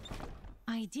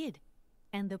 I did.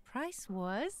 And the price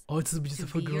was... Oh, it's a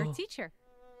beautiful to be girl. your teacher.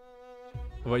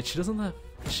 Wait, she doesn't have...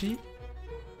 She?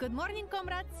 Good morning,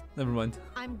 comrades. Never mind.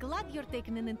 I'm glad you're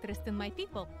taking an interest in my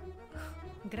people.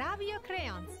 Grab your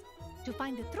crayons. To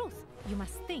find the truth, you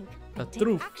must think and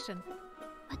take action.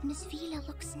 But Miss Vila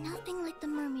looks nothing like the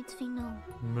mermaids we know.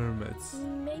 Mermaids.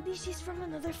 Maybe she's from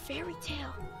another fairy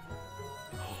tale.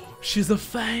 She's a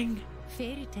fang!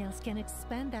 Fairy tales can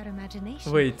expand our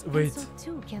imagination. Wait. And so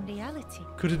too can reality.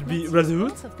 Could it be Let's Red use Hood?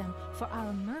 both of them for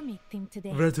our mermaid theme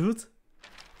today. Red Hood?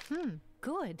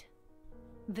 Good.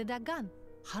 The Dagan,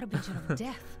 harbinger of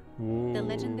death. Whoa. The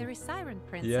legendary siren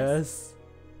princess. Yes.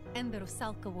 And the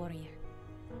Rusalka warrior.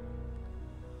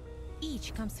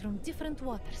 Each comes from different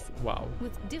waters. Wow.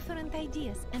 With different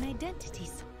ideas and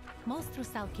identities. Most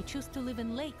Rusalki choose to live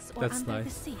in lakes or That's under nice. the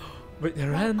sea. Wait,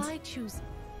 their While hand? I choose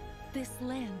this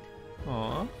land.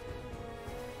 Aww.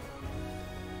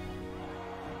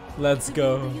 Let's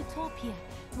go. The utopia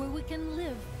where we can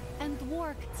live and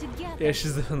work together. Yeah,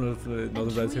 she's definitely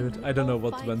not Red Hood. I don't know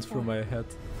what went through my head.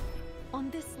 On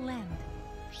this land,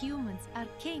 humans,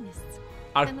 arcanists,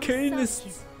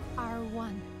 Arcanists are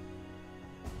one.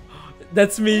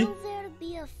 That's me. Will there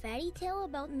be a fairy tale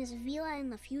about Miss Vila in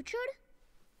the future?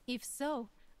 If so,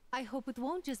 I hope it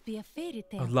won't just be a fairy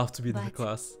tale. I'd love to be in her but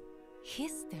class.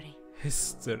 History.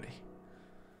 History.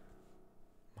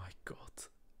 My god.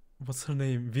 What's her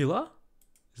name? Vila?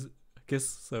 I guess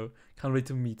so. Can't wait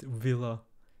to meet Vila.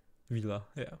 Vila,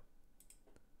 yeah.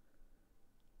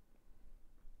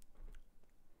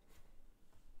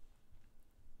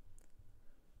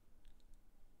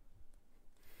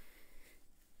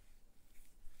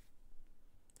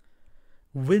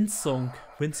 Windsong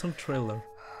trailer.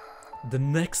 The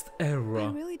next era.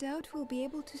 I really doubt we'll be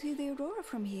able to see the aurora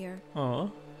from here. Aw.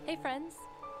 Hey friends,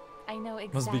 I know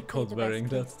exactly Must be cold the wearing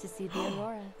best that. place to see the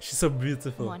aurora. She's so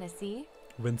beautiful. Wanna see?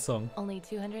 Windsong. Only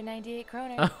 298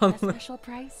 kroner. A special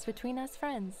price between us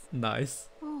friends. Nice.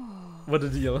 Oh. What a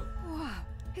deal. Wow,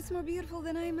 it's more beautiful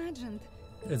than I imagined.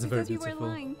 It's I very thought you beautiful.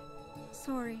 were lying.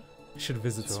 Sorry. should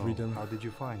visit Sweden. How did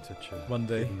you find such a one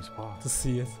day to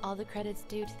see it? All the credits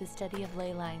due to the study of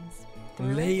ley lines.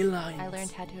 Ley lines. I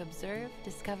learned how to observe,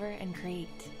 discover, and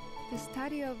create. The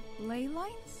study of ley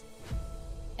lines?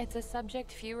 It's a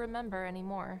subject few remember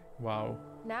anymore. Wow.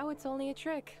 Now it's only a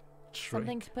trick.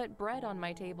 Something to put bread on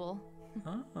my table.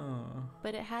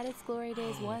 But it had its glory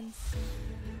days once.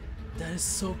 That is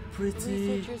so pretty.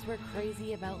 Researchers were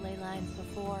crazy about ley lines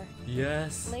before.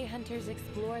 Yes. Ley hunters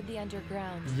explored the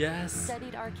underground. Yes.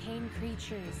 Studied arcane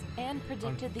creatures and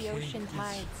predicted the ocean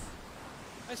tides.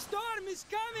 A storm is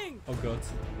coming! Oh god.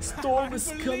 Storm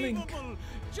is coming!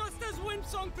 Just as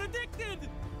Windsong predicted!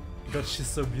 God, she's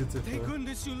so beautiful. Thank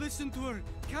goodness you listened to her,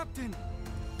 Captain.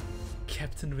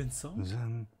 Captain Windsong?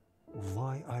 Then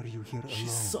why are you here alone?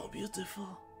 She's so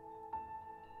beautiful.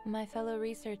 My fellow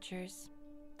researchers,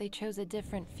 they chose a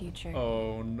different future.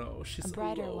 Oh no, she's a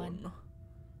brighter alone. one.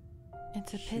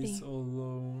 It's a pity. She's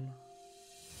alone.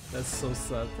 That's so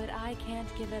sad. But I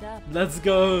can't give it up. Let's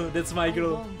go. That's my I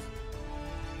girl. won't.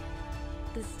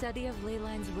 The study of ley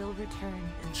lines will return.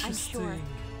 I'm sure.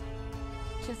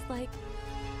 Just like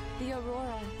the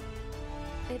aurora.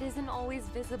 It isn't always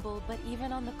visible, but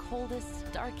even on the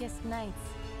coldest, darkest nights,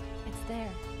 it's there.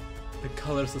 The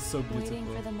colors are so beautiful.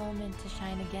 Waiting for the moment to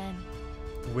shine again.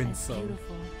 Windsong. As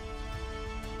beautiful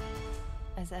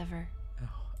as ever.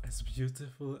 Oh, as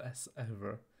beautiful as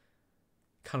ever.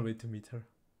 Can't wait to meet her.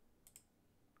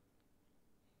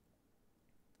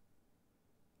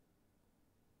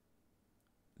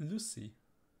 Lucy.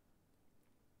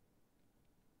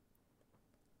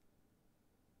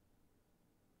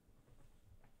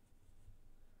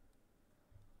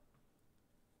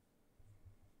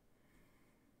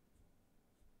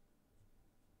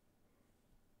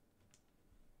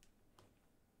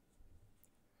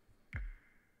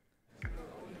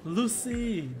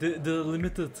 Lucy, the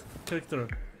limited character,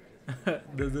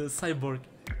 the cyborg.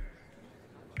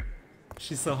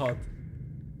 She's so hot,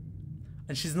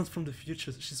 and she's not from the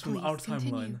future. She's from our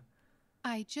timeline.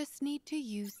 I just need to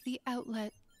use the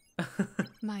outlet.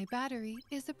 My battery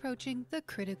is approaching the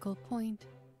critical point.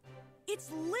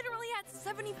 It's literally at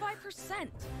 75%.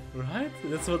 Right?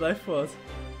 That's what I thought.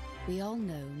 We all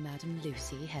know Madame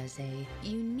Lucy has a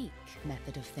unique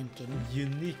method of thinking.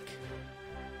 Unique.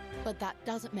 But that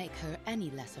doesn't make her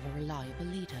any less of a reliable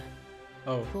leader.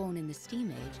 Oh. Born in the Steam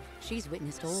Age, she's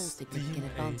witnessed all significant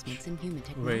advancements in human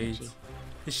technology. Wait,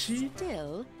 is she?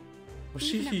 Still, was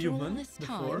she human this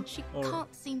before? Time, she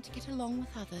can't seem to get along with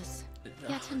others.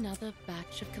 Yet another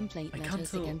batch of complaint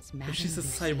letters against Madame if she's a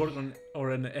Lucy. cyborg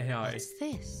or an AI. What's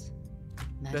this?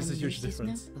 That's a huge Lucy's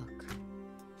difference. Notebook.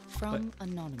 From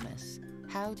Anonymous,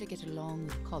 how to get along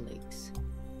with colleagues.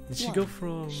 Did she 1. go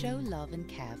from... Show love and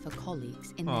care for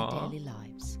colleagues in their daily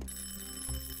lives.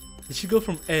 Did she go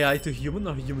from AI to human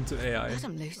or human to AI?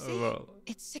 Madam Lucy, well.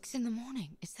 it's 6 in the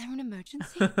morning. Is there an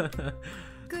emergency?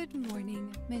 Good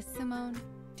morning, Miss Simone.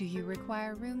 Do you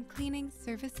require room cleaning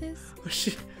services? Oh,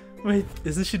 she... Wait,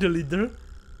 isn't she the leader?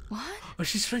 What? Oh,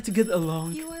 she's trying to get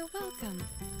along. You are welcome.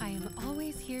 I am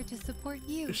always here to support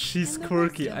you. She's and the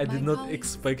quirky. rest of I did my not colleagues.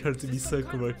 expect her to be so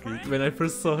quirky. When I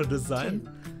first saw her design,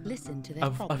 Listen to I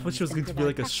thought she was going to be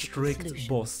like a strict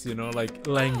boss, you know, like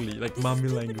Langley, like Mommy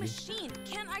Langley. Machine.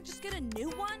 Can't I just get a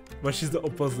new one? But she's the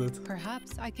opposite.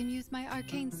 Perhaps I can use my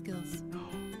arcane skills.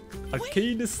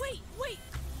 Arcanist. Wait!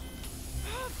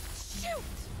 Shoot!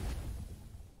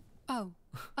 Oh,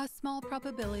 a small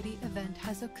probability event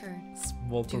has occurred.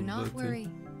 Small Do not probability. worry.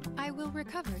 I will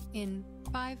recover in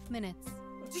 5 minutes.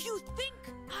 Do you think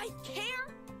I care?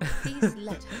 These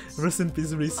letters. Rest in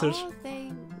peace, research. Are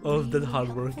they All of that really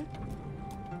hard work.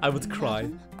 I would cry.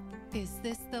 Is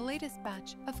this the latest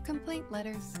batch of complaint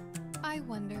letters? I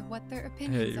wonder what their Hey,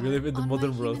 opinions we live in the on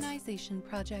modern my world. humanization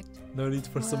project. No need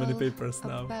for so many papers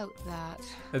now. About that,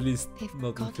 At least they've not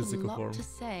in got physical a lot form. to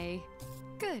say.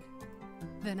 Good.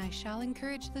 Then I shall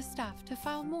encourage the staff to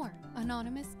file more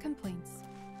anonymous complaints.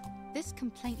 This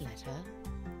complaint letter,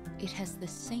 it has the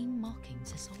same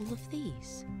markings as all of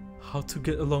these. How to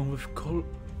get along with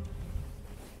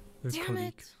Damn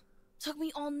it! Took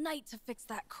me all night to fix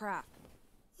that crap.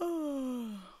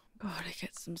 Gotta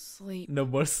get some sleep. No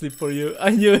more sleep for you. I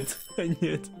knew it. I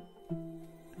knew it.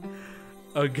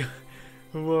 Oh god.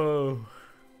 Whoa.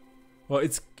 Well,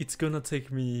 it's gonna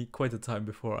take me quite a time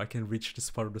before I can reach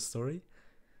this part of the story.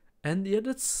 And yeah,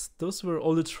 those were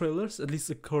all the trailers, at least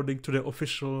according to the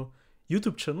official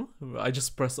YouTube channel. I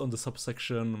just pressed on the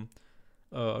subsection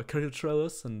character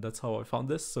trailers, and that's how I found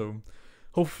this. So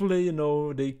hopefully, you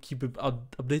know, they keep it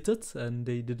updated and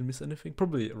they didn't miss anything.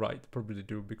 Probably right, probably they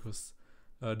do, because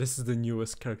this is the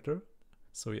newest character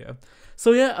So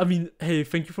yeah, I mean, hey,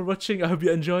 thank you for watching. I hope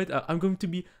you enjoyed. I'm going to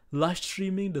be live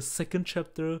streaming the second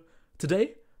chapter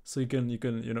today, so you can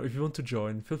you know, if you want to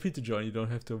join, feel free to join. You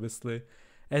don't have to, obviously.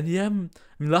 And yeah, I mean,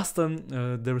 last time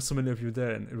there were so many of you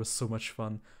there, and it was so much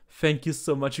fun. Thank you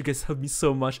so much. You guys helped me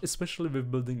so much, especially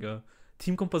with building a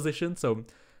team composition. So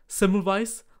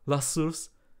Semmelweis, Lasurs,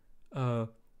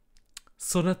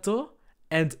 Sonetto,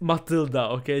 and Matilda.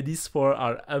 Okay, these 4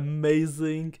 are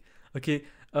amazing. Okay,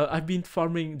 I've been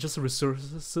farming just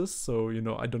resources, so you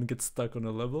know, I don't get stuck on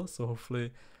a level. So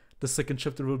hopefully the second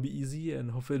chapter will be easy,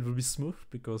 and hopefully it will be smooth,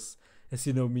 because as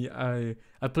you know me, I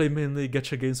play mainly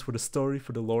gacha games for the story,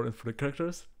 for the lore, and for the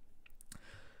characters.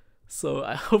 So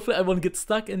hopefully I won't get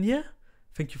stuck. And yeah,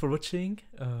 thank you for watching.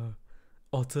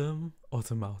 Autumn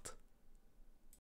out.